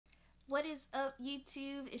What is up,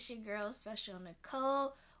 YouTube? It's your girl Spechel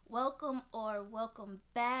Nicole. Welcome or welcome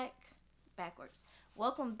back. Backwards.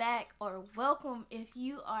 Welcome back or welcome if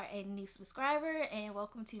you are a new subscriber, and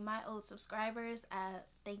welcome to my old subscribers. I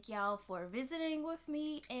thank y'all for visiting with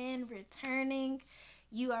me and returning.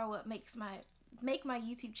 You are what make my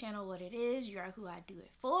YouTube channel what it is. You are who I do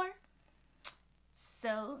it for.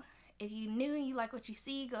 So if you're new and you like what you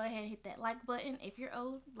see, go ahead and hit that like button. If you're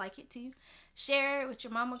old, like it too. Share it with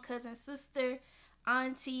your mama, cousin, sister,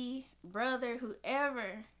 auntie, brother,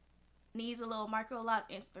 whoever needs a little micro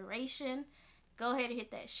lock inspiration. Go ahead and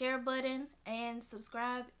hit that share button and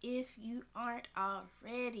subscribe if you aren't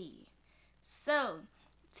already. So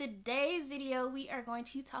today's video, we are going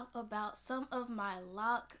to talk about some of my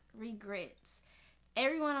lock regrets.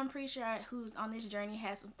 Everyone, I'm pretty sure, who's on this journey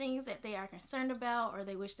has some things that they are concerned about or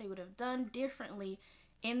they wish they would have done differently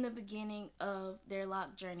in the beginning of their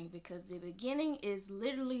lock journey, because the beginning is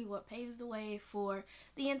literally what paves the way for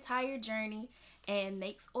the entire journey and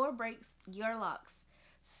makes or breaks your locks.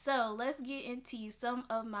 So let's get into some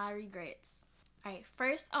of my regrets. Alright,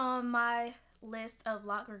 first on my list of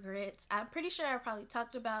lock regrets, I'm pretty sure I probably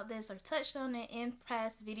talked about this or touched on it in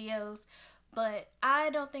past videos, but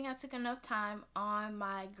I don't think I took enough time on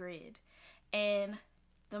my grid. And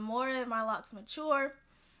the more that my locks mature,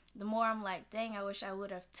 the more I'm like, dang, I wish I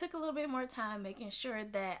would have took a little bit more time making sure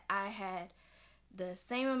that I had the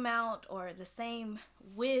same amount or the same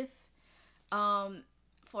width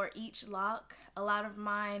for each lock. A lot of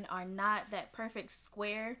mine are not that perfect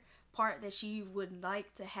square part that you would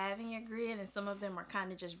like to have in your grid, and some of them are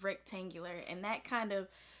kind of just rectangular, and that kind of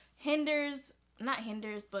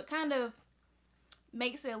but kind of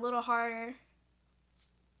makes it a little harder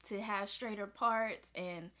to have straighter parts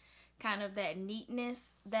and kind of that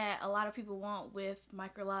neatness that a lot of people want with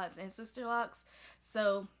micro locks and sister locks.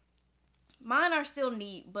 So mine are still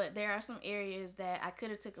neat, but there are some areas that I could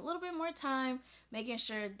have took a little bit more time making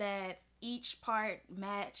sure that each part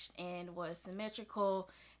matched and was symmetrical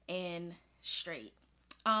and straight.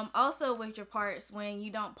 Also with your parts, when you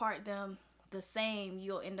don't part them the same,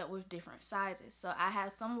 you'll end up with different sizes. So I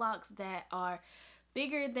have some locks that are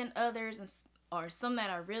bigger than others, or some that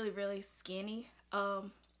are really, really skinny.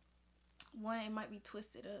 One, it might be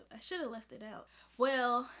twisted up. I should have left it out.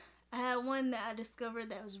 Well, I had one that I discovered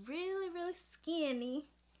that was really, really skinny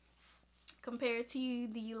compared to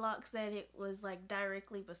the locks that it was like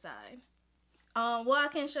directly beside. Well, I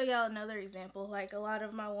can show y'all another example. Like a lot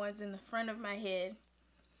of my ones in the front of my head,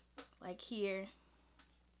 like here,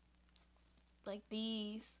 like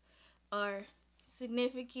these are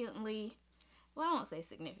significantly, well, I won't say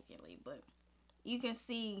significantly, but you can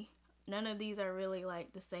see none of these are really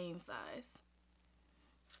like the same size.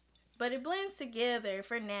 But it blends together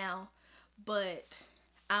for now, but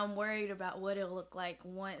I'm worried about what it'll look like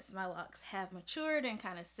once my locks have matured and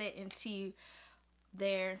kind of set into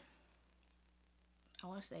their, I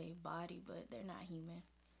want to say body, but they're not human.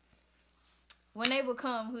 When they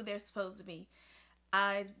become who they're supposed to be,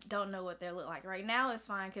 I don't know what they'll look like. Right now it's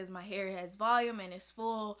fine because my hair has volume and it's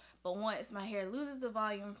full, but once my hair loses the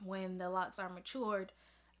volume, when the locks are matured,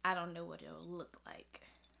 I don't know what it'll look like.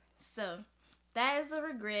 So that is a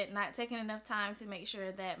regret, not taking enough time to make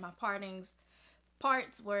sure that my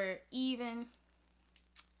parts were even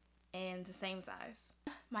and the same size.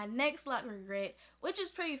 My next lock regret, which is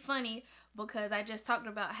pretty funny because I just talked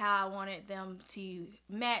about how I wanted them to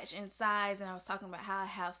match in size, and I was talking about how I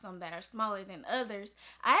have some that are smaller than others.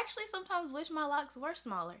 I actually sometimes wish my locks were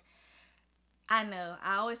smaller. I know,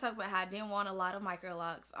 I always talk about how I didn't want a lot of micro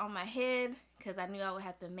locks on my head because I knew I would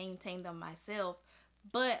have to maintain them myself.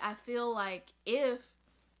 But I feel like if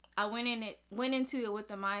I went into it with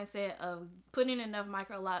the mindset of putting enough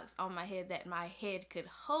micro locks on my head that my head could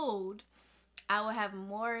hold, I would have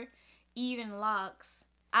more even locks.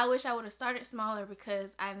 I wish I would have started smaller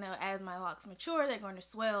because I know as my locks mature, they're going to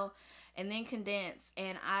swell and then condense,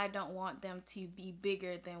 and I don't want them to be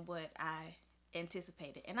bigger than what I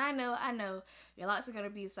anticipated. And I know your locks are going to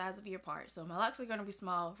be the size of your part, so my locks are going to be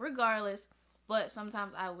small regardless, but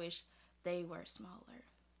sometimes I wish they were smaller.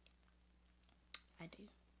 I do.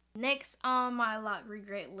 Next on my lock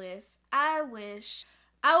regret list, I wish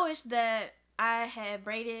that I had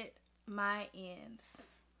braided my ends,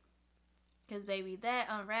 because baby, that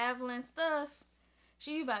unraveling stuff,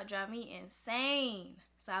 she about to drive me insane.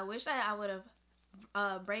 So I wish that I would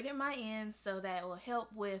have braided my ends so that it will help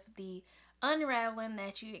with the unraveling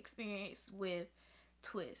that you experience with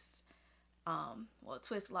twists,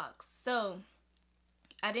 twist locks. So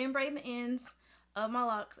I didn't braid the ends of my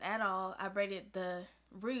locks at all. I braided the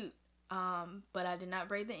root, but I did not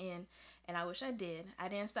braid the end. and I wish I did. I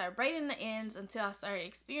didn't start braiding the ends until I started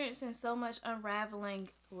experiencing so much unraveling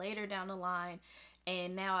later down the line.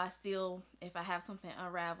 And now I still, if I have something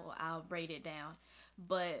unravel, I'll braid it down.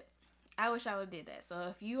 But I wish I would have did that. So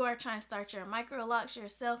if you are trying to start your micro locks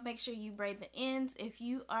yourself, make sure you braid the ends. If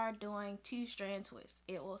you are doing 2-strand twists,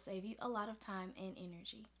 it will save you a lot of time and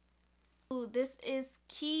energy. Ooh, this is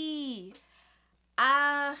key.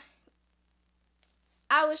 I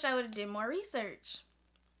wish I would have did more research.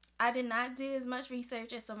 I did not do as much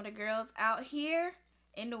research as some of the girls out here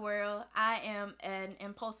in the world. I am an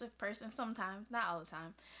impulsive person sometimes, not all the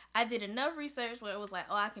time. I did enough research where it was like,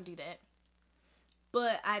 oh, I can do that.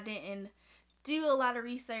 But I didn't do a lot of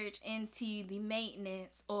research into the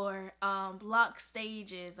maintenance or lock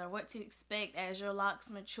stages or what to expect as your locks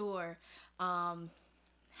mature.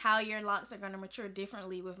 How your locks are going to mature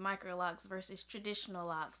differently with micro locks versus traditional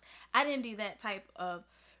locks. I didn't do that type of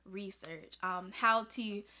research. How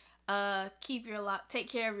to keep your lock, take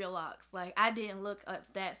care of your locks. Like, I didn't look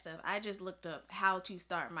up that stuff. I just looked up how to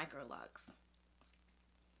start micro locks.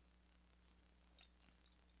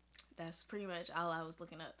 That's pretty much all I was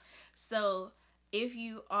looking up. So if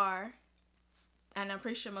you are, and I'm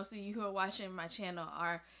pretty sure most of you who are watching my channel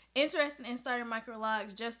are interested in starting micro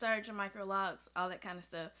locks, just started your micro locks, all that kind of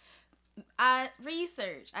stuff, I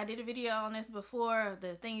did a video on this before,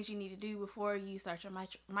 the things you need to do before you start your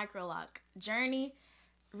micro lock journey.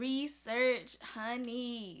 Research,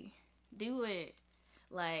 honey. Do it.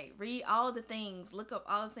 Like, read all the things, look up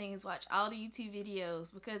all the things, watch all the YouTube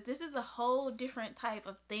videos, because this is a whole different type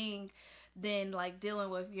of thing than like dealing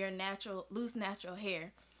with your loose natural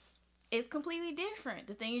hair. It's completely different.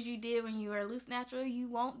 The things you did when you were loose natural, you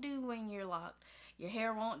won't do when you're locked. Your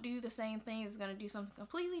hair won't do the same thing. It's going to do something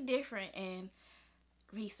completely different. And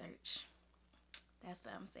research. That's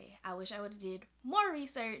what I'm saying. I wish I would have did more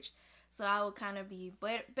research so I would kind of be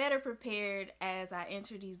better prepared as I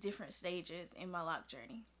enter these different stages in my lock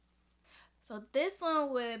journey. So this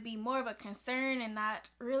one would be more of a concern and not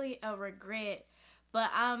really a regret.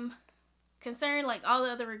 But I'm concerned, like all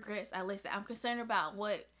the other regrets I listed, I'm concerned about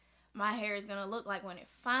what my hair is going to look like when it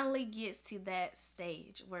finally gets to that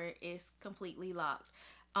stage where it's completely locked.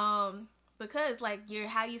 Because like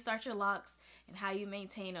how you start your locks and how you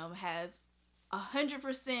maintain them has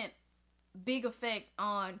 100% big effect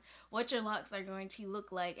on what your locks are going to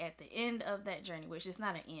look like at the end of that journey, which is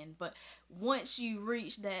not an end, but once you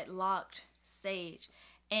reach that locked stage.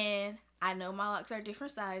 And I know my locks are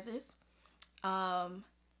different sizes.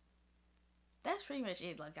 That's pretty much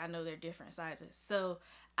it. Like, I know they're different sizes, so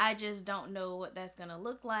I just don't know what that's gonna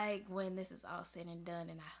look like when this is all said and done,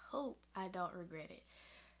 and I hope I don't regret it.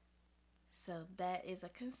 So that is a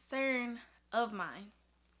concern of mine.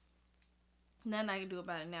 Nothing I can do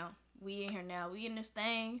about it now. We in here now. We in this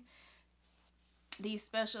thing. These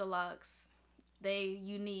Spechel locks, they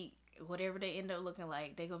unique. Whatever they end up looking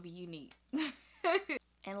like, they gonna be unique.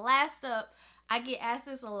 And last up, I get asked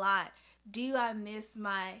this a lot. Do I miss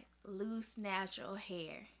my loose natural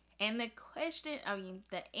hair? And the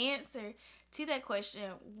answer to that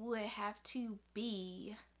question would have to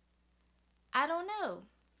be, I don't know.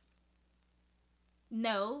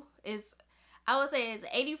 No is, I would say it's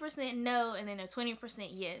 80% no and then a 20%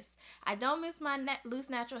 yes. I don't miss my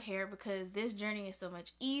loose natural hair because this journey is so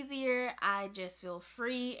much easier. I just feel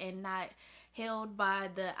free and not held by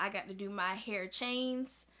I got to do my hair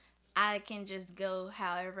chains. I can just go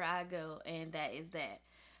however I go, and that is that.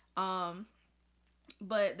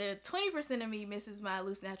 But the 20% of me misses my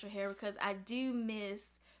loose natural hair because I do miss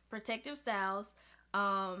protective styles.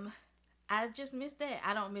 I just miss that.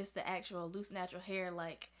 I don't miss the actual loose natural hair,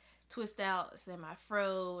 like twist outs and my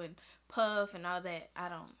fro and puff and all that. I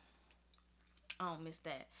don't miss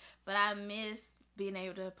that. But I miss being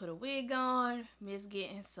able to put a wig on, miss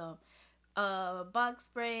getting some box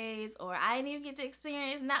braids, or I didn't even get to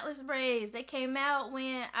experience knotless braids. They came out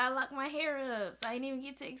when I locked my hair up, so I didn't even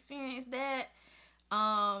get to experience that.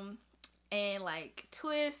 And like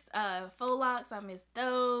twist, faux locks, I miss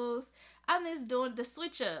those. I miss doing the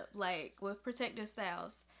switch up, like with protective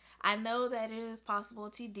styles. I know that it is possible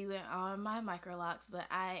to do it on my micro locks, but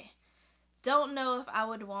I don't know if I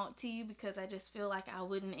would want to, because I just feel like I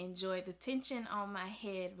wouldn't enjoy the tension on my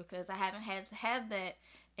head, because I haven't had to have that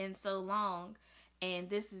in so long. And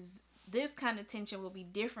this kind of tension will be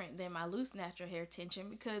different than my loose natural hair tension,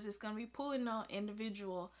 because it's going to be pulling on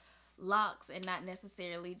individual locks and not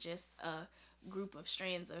necessarily just a group of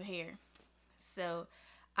strands of hair. So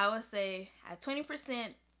I would say I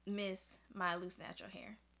 20% miss my loose natural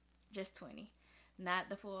hair. Just 20. Not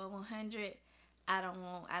the full 100. I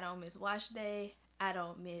don't miss wash day. I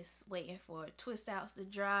don't miss waiting for twist outs to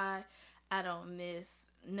dry. I don't miss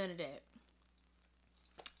none of that.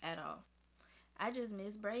 at all. I just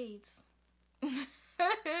miss braids.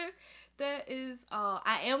 That is all.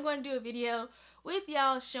 I am going to do a video with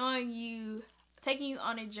y'all showing you, taking you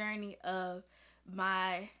on a journey of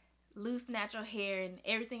my loose natural hair and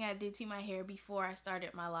everything I did to my hair before I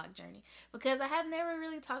started my loc journey, because I have never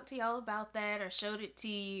really talked to y'all about that or showed it to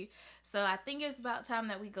you. So I think it's about time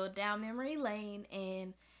that we go down memory lane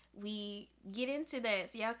and we get into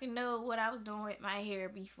that so y'all can know what I was doing with my hair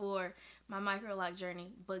before my micro loc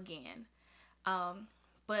journey began.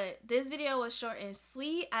 But this video was short and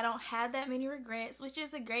sweet. I don't have that many regrets, which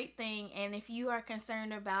is a great thing. And if you are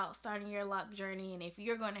concerned about starting your loc journey, and if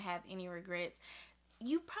you're going to have any regrets,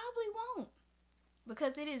 you probably won't,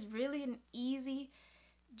 because it is really an easy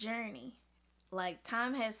journey. Like,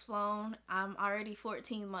 time has flown. I'm already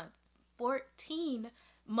 14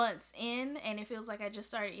 months in, and it feels like I just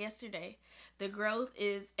started yesterday. The growth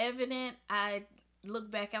is evident. I look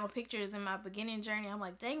back on pictures in my beginning journey, I'm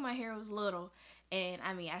like, dang, my hair was little. And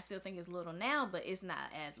I mean, I still think it's little now, but it's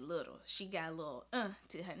not as little. She got a little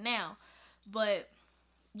to her now, but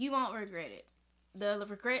you won't regret it. The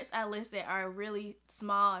regrets I listed are really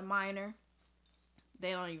small and minor.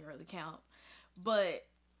 They don't even really count, but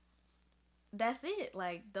that's it.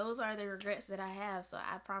 Like, those are the regrets that I have. So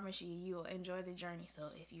I promise you, you will enjoy the journey. So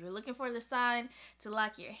if you're looking for the sign to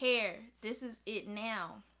lock your hair, this is it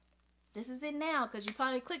now. This is it now, because you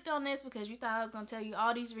probably clicked on this because you thought I was going to tell you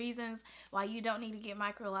all these reasons why you don't need to get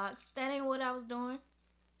micro locs. That ain't what I was doing.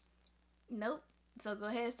 Nope. So go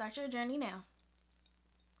ahead and start your journey now.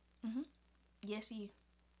 Yes, you.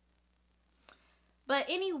 But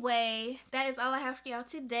anyway, that is all I have for y'all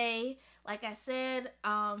today. Like I said,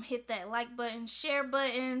 hit that like button, share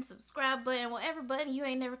button, subscribe button, whatever button you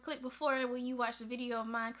ain't never clicked before when you watch a video of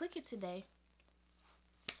mine. Click it today.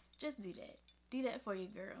 Just do that. Do that for your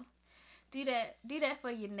girl. Do that for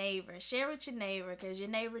your neighbor. Share with your neighbor, because your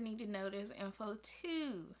neighbor need to know this info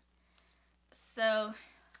too. So,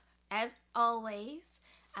 as always,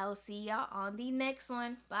 I will see y'all on the next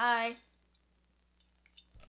one. Bye.